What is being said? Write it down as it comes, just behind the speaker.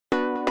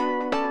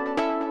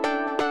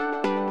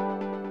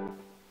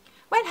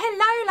Well,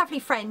 hello lovely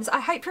friends, I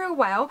hope you're all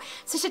well.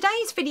 So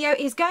today's video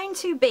is going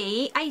to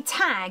be a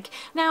tag.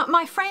 Now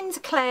my friend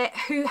Claire,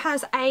 who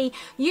has a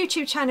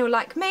YouTube channel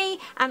like me,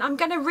 and I'm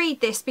going to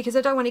read this because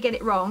I don't want to get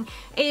it wrong,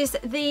 is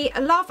the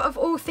Love of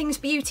All Things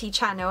Beauty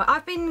channel.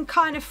 I've been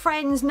kind of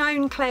friends,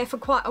 known Claire for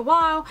quite a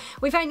while.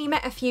 We've only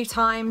met a few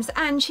times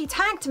and she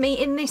tagged me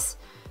in this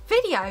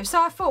video,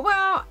 so I thought,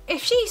 well,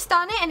 if she's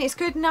done it and it's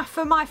good enough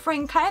for my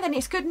friend Claire, then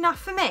it's good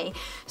enough for me.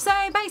 So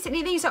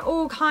basically these are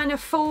all kind of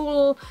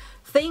full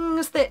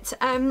things that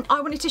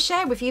I wanted to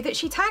share with you that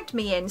she tagged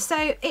me in.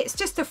 So it's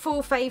just a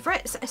full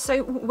favourites.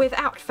 So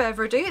without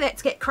further ado,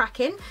 let's get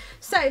cracking.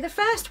 So the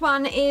first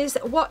one is,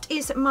 what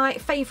is my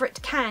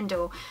favourite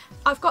candle?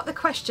 I've got the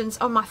questions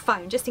on my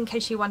phone just in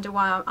case you wonder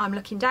why I'm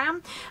looking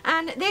down.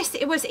 And this,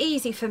 it was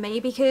easy for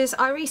me because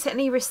I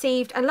recently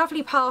received a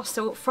lovely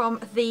parcel from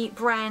the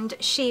brand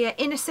Sheer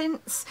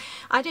Innocence.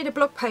 I did a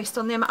blog post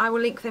on them, I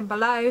will link them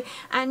below,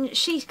 and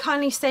she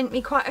kindly sent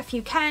me quite a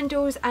few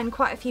candles and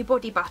quite a few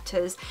body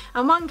butters.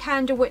 And one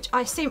candle which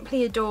I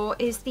simply adore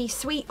is the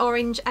Sweet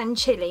Orange and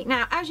Chili.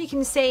 Now as you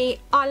can see,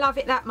 I love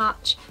it that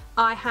much.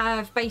 I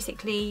have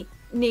basically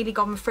nearly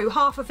gone through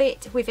half of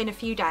it within a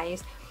few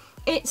days.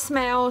 It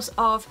smells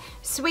of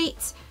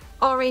sweet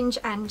orange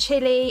and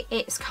chili.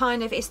 It's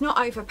not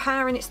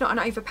overpowering, it's not an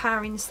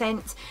overpowering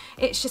scent.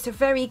 It's just a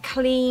very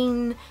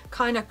clean,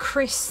 kind of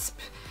crisp,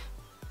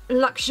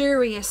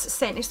 luxurious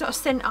scent. It's not a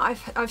scent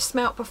I've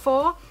smelt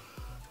before,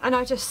 and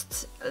I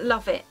just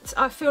love it.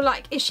 I feel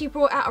like if she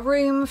brought out a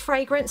room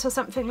fragrance or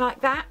something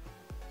like that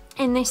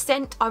in this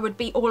scent, I would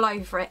be all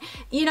over it.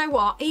 You know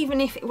what,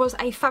 even if it was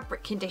a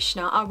fabric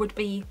conditioner, I would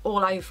be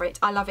all over it.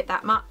 I love it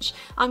that much.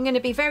 I'm going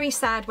to be very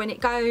sad when it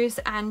goes,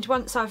 and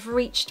once I've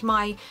reached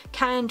my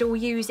candle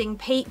using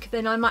peak,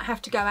 then I might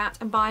have to go out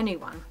and buy a new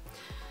one.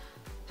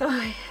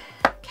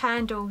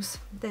 Candles,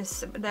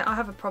 I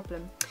have a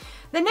problem.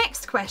 The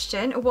next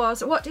question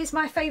was, what is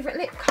my favourite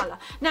lip colour?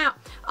 Now,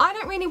 I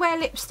don't really wear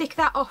lipstick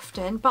that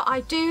often, but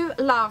I do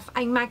love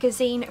a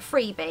magazine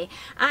freebie.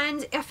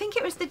 And I think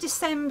it was the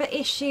December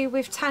issue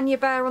with Tanya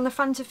Burr on the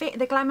front of it,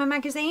 the Glamour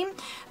magazine.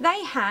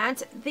 They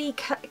had the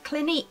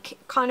Clinique,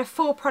 kind of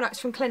 4 products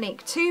from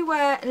Clinique. 2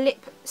 were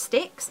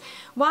lipsticks,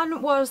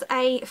 1 was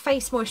a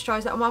face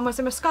moisturiser, and 1 was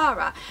a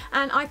mascara.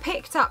 And I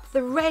picked up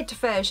the red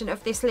version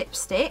of this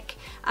lipstick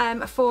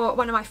for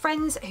one of my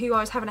friends who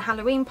I was having a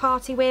Halloween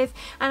party with,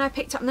 and I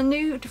picked up the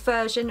nude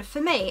version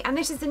for me. And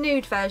this is the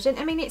nude version.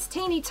 I mean, it's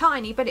teeny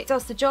tiny, but it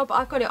does the job.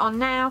 I've got it on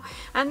now,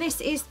 and this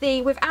is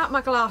the, without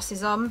my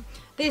glasses on,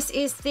 this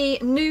is the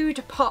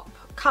Nude Pop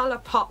Colour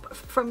Pop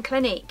from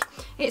Clinique.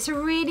 It's a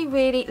really,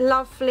 really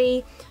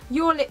lovely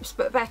Your Lips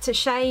But Better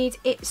shade.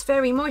 It's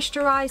very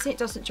moisturising, it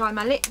doesn't dry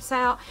my lips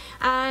out,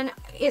 and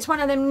it's one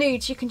of them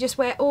nudes you can just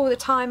wear all the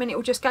time and it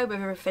will just go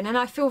with everything. And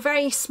I feel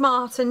very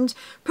smart and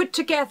put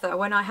together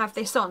when I have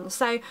this on.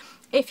 So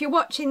if you're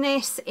watching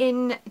this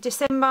in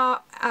December,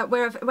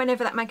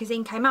 whenever that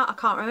magazine came out, I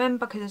can't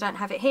remember because I don't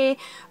have it here,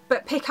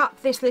 but pick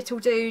up this little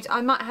dude.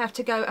 I might have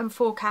to go and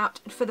fork out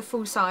for the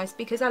full size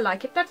because I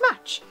like it that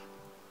much.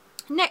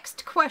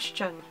 Next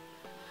question.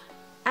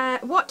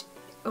 Oh,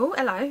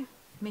 hello.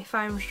 My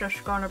phone's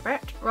just gone a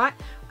bit. Right.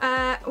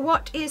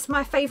 What is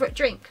my favourite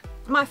drink?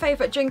 My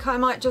favourite drink, I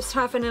might just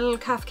have in a little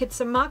Cath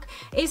Kidston mug,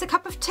 is a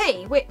cup of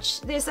tea, which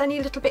there's only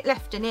a little bit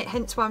left in it,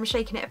 hence why I'm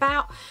shaking it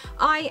about.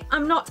 I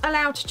am not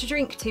allowed to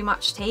drink too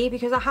much tea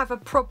because I have a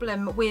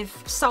problem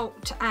with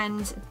salt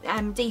and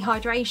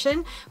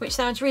dehydration, which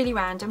sounds really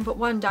random, but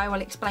one day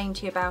I'll explain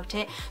to you about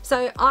it.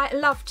 So I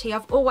love tea.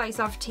 I've always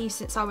loved tea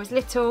since I was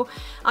little.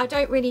 I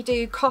don't really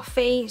do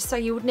coffee, so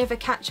you would never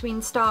catch me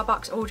in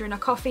Starbucks ordering a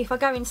coffee. If I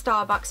go in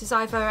Starbucks, it's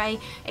either a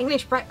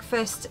English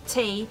breakfast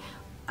tea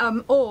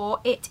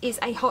or it is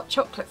a hot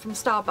chocolate from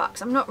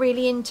Starbucks. I'm not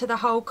really into the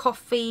whole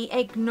coffee,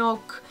 eggnog,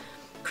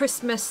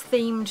 Christmas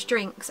themed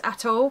drinks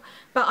at all,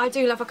 but I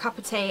do love a cup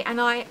of tea, and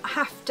I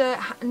have to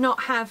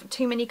not have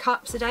too many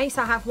cups a day,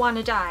 so I have 1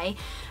 a day,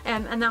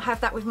 and I'll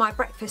have that with my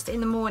breakfast in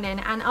the morning.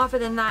 And other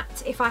than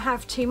that, if I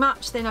have too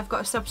much, then I've got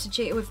to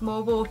substitute it with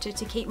more water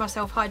to keep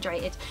myself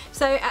hydrated.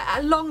 So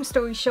a long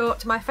story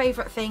short, my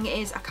favourite thing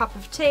is a cup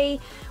of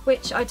tea,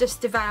 which I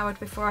just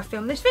devoured before I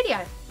filmed this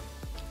video.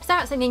 So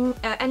that's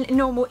a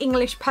normal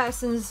English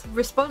person's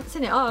response,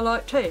 isn't it? Oh, I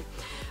like tea.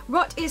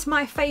 What is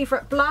my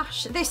favourite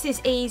blush? This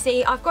is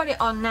easy. I've got it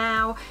on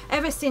now.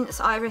 Ever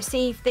since I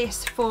received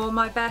this for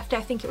my birthday,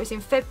 I think it was in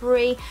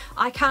February,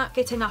 I can't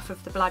get enough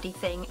of the bloody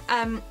thing.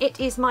 It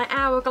is my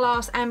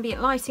Hourglass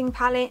Ambient Lighting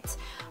palette.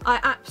 I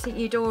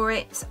absolutely adore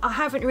it. I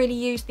haven't really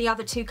used the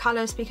other 2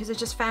 colours because I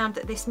just found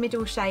that this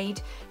middle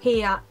shade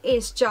here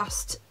is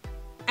just,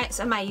 it's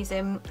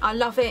amazing. I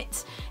love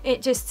it.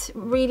 It just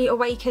really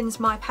awakens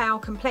my pale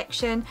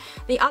complexion.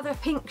 The other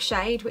pink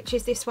shade, which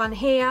is this one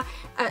here,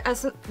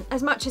 as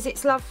much as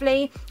it's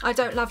lovely, I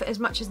don't love it as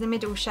much as the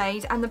middle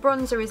shade. And the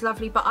bronzer is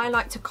lovely, but I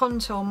like to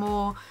contour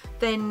more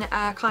than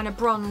kind of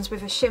bronze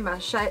with a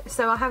shimmer,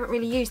 so I haven't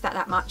really used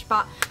that much,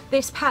 but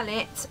this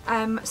palette,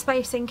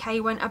 Space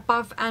NK went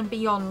above and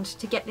beyond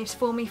to get this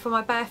for me for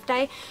my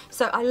birthday.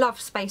 So I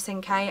love Space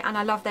NK and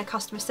I love their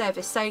customer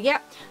service. So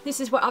yep, this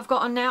is what I've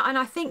got on now, and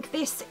I think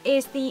this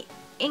is the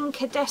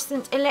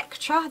incandescent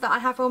Electra that I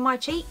have on my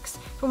cheeks,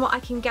 from what I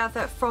can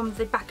gather from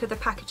the back of the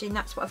packaging.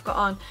 That's what I've got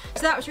on.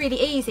 So that was really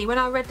easy. When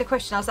I read the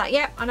question I was like,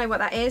 yep, I know what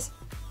that is.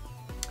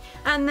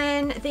 And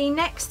then the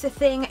next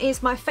thing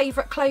is my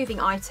favourite clothing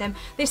item.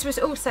 This was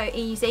also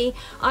easy.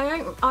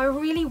 I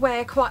really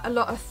wear quite a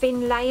lot of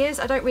thin layers.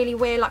 I don't really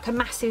wear like a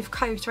massive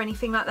coat or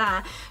anything like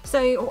that.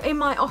 So in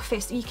my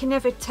office you can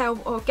never tell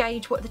or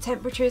gauge what the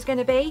temperature is going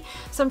to be.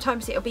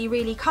 Sometimes it'll be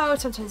really cold,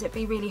 sometimes it'll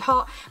be really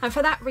hot, and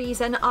for that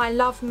reason I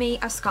love me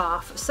a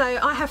scarf. So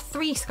I have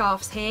 3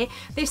 scarves here.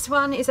 This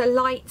one is a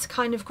light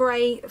kind of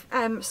grey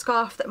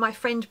scarf that my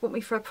friend bought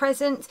me for a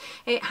present.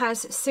 It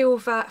has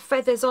silver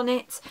feathers on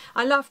it.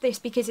 I love this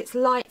because it's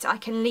light. I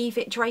can leave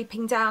it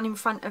draping down in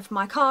front of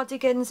my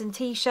cardigans and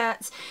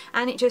t-shirts,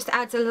 and it just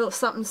adds a little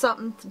something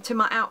something to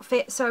my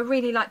outfit, so I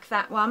really like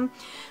that one.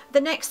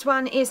 The next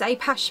one is a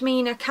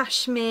pashmina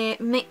cashmere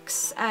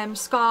mix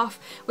scarf,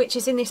 which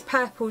is in this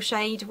purple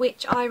shade,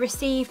 which I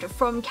received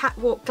from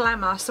Catwalk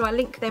Glamour, so I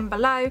link them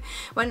below.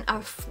 When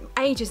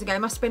ages ago,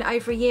 must have been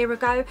over a year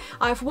ago.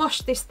 I've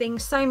washed this thing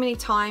so many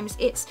times.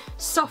 It's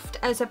soft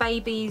as a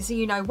baby's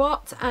you know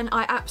what, and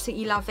I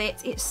absolutely love it.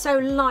 It's so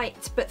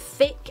light but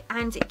thick,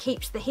 and it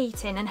keeps the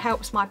heat in and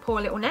helps my poor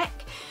little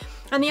neck.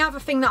 And the other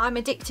thing that I'm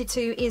addicted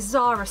to is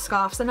Zara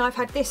scarves, and I've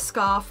had this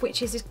scarf,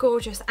 which is this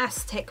gorgeous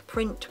Aztec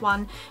print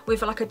one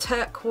with like a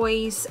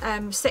turquoise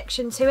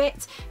section to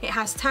it. It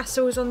has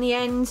tassels on the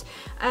end.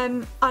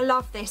 I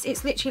love this.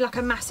 It's literally like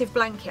a massive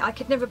blanket. I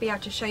could never be able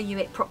to show you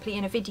it properly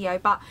in a video,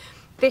 but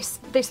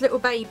this little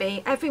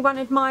baby, everyone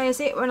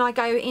admires it when I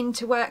go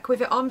into work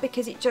with it on,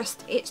 because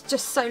it's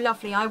just so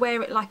lovely. I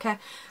wear it like a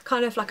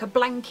kind of like a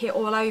blanket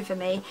all over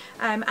me,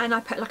 and I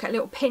put like a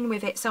little pin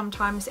with it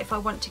sometimes if I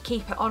want to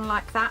keep it on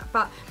like that,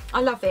 but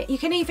I love it. You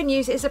can even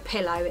use it as a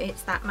pillow,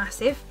 it's that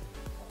massive.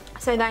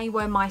 So they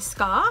were my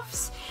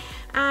scarves.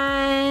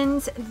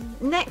 And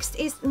next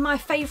is my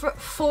favourite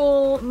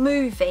fall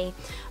movie.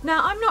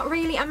 Now, I'm not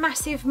really a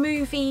massive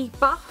movie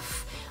buff.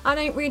 I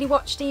don't really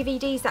watch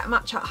DVDs that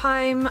much at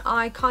home.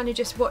 I kind of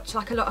just watch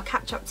like a lot of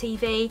catch-up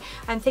TV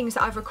and things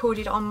that I've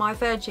recorded on my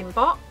Virgin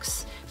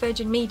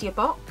Media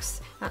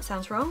box. That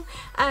sounds wrong.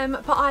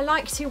 But I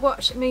like to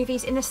watch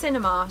movies in the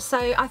cinema. So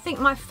I think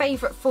my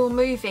favourite fall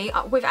movie,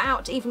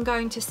 without even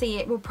going to see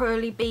it, will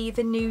probably be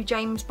the new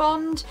James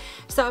Bond.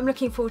 So I'm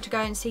looking forward to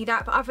go and see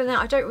that. But other than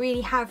that, I don't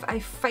really have a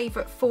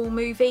favourite fall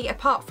movie,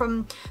 apart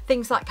from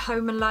things like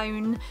Home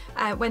Alone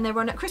when they're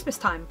on at Christmas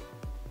time.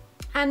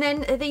 And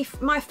then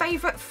my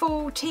favourite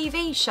fall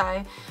TV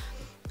show,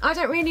 I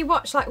don't really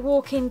watch like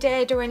Walking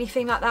Dead or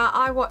anything like that.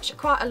 I watch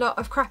quite a lot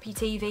of crappy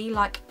TV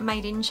like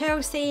Made in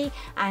Chelsea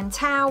and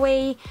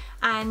Towie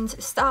and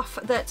stuff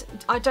that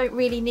I don't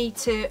really need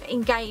to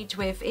engage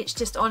with. It's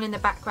just on in the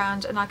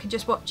background and I can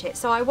just watch it.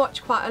 So I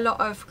watch quite a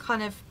lot of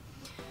kind of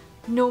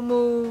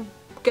normal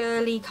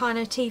girly kind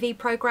of TV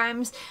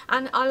programmes,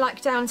 and I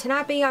like Downton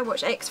Abbey, I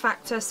watch X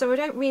Factor, so I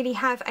don't really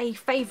have a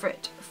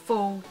favourite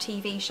fall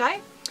TV show.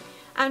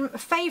 And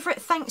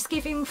favourite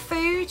Thanksgiving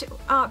food,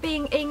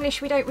 being English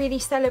we don't really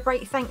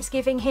celebrate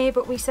Thanksgiving here,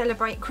 but we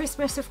celebrate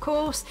Christmas of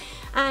course,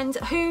 and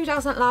who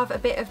doesn't love a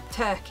bit of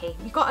turkey?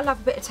 You've got to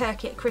love a bit of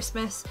turkey at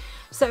Christmas,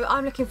 so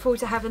I'm looking forward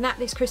to having that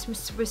this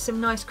Christmas with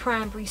some nice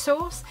cranberry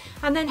sauce,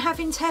 and then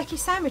having turkey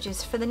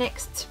sandwiches for the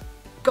next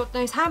God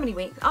knows how many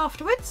weeks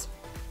afterwards.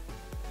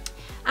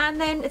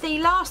 And then the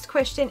last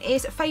question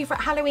is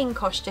favourite Halloween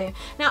costume.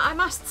 Now I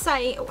must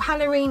say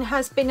Halloween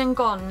has been and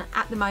gone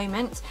at the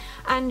moment,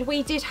 and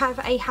we did have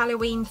a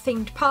Halloween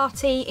themed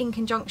party in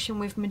conjunction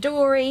with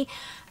Midori.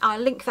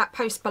 I'll link that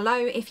post below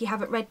if you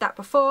haven't read that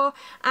before,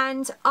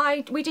 and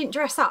we didn't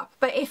dress up,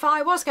 but if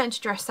I was going to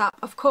dress up,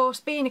 of course,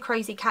 being a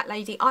crazy cat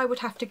lady, I would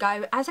have to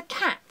go as a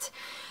cat.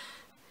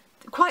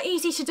 Quite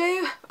easy to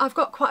do. I've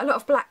got quite a lot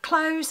of black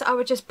clothes. I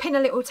would just pin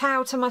a little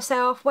towel to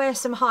myself, wear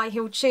some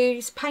high-heeled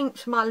shoes,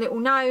 paint my little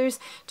nose,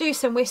 do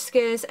some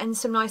whiskers and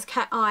some nice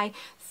cat eye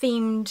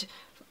themed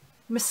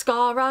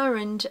mascara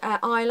and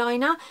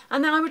eyeliner,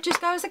 and then I would just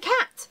go as a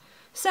cat.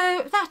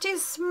 So that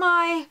is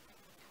my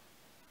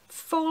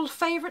fall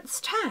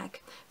favourites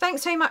tag.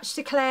 Thanks very much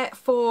to Claire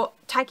for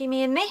tagging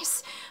me in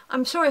this.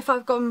 I'm sorry if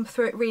I've gone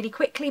through it really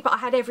quickly, but I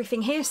had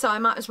everything here, so I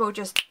might as well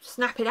just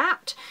snap it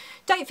out.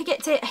 Don't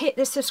forget to hit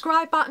the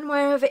subscribe button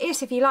wherever it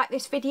is if you like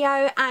this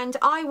video, and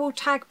I will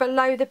tag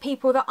below the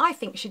people that I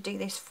think should do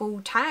this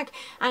full tag,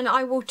 and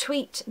I will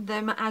tweet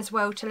them as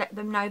well to let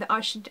them know that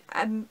I should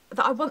that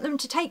I want them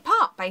to take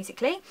part,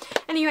 basically.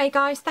 Anyway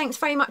guys, thanks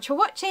very much for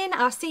watching.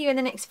 I'll see you in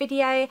the next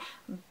video.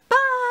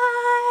 Bye.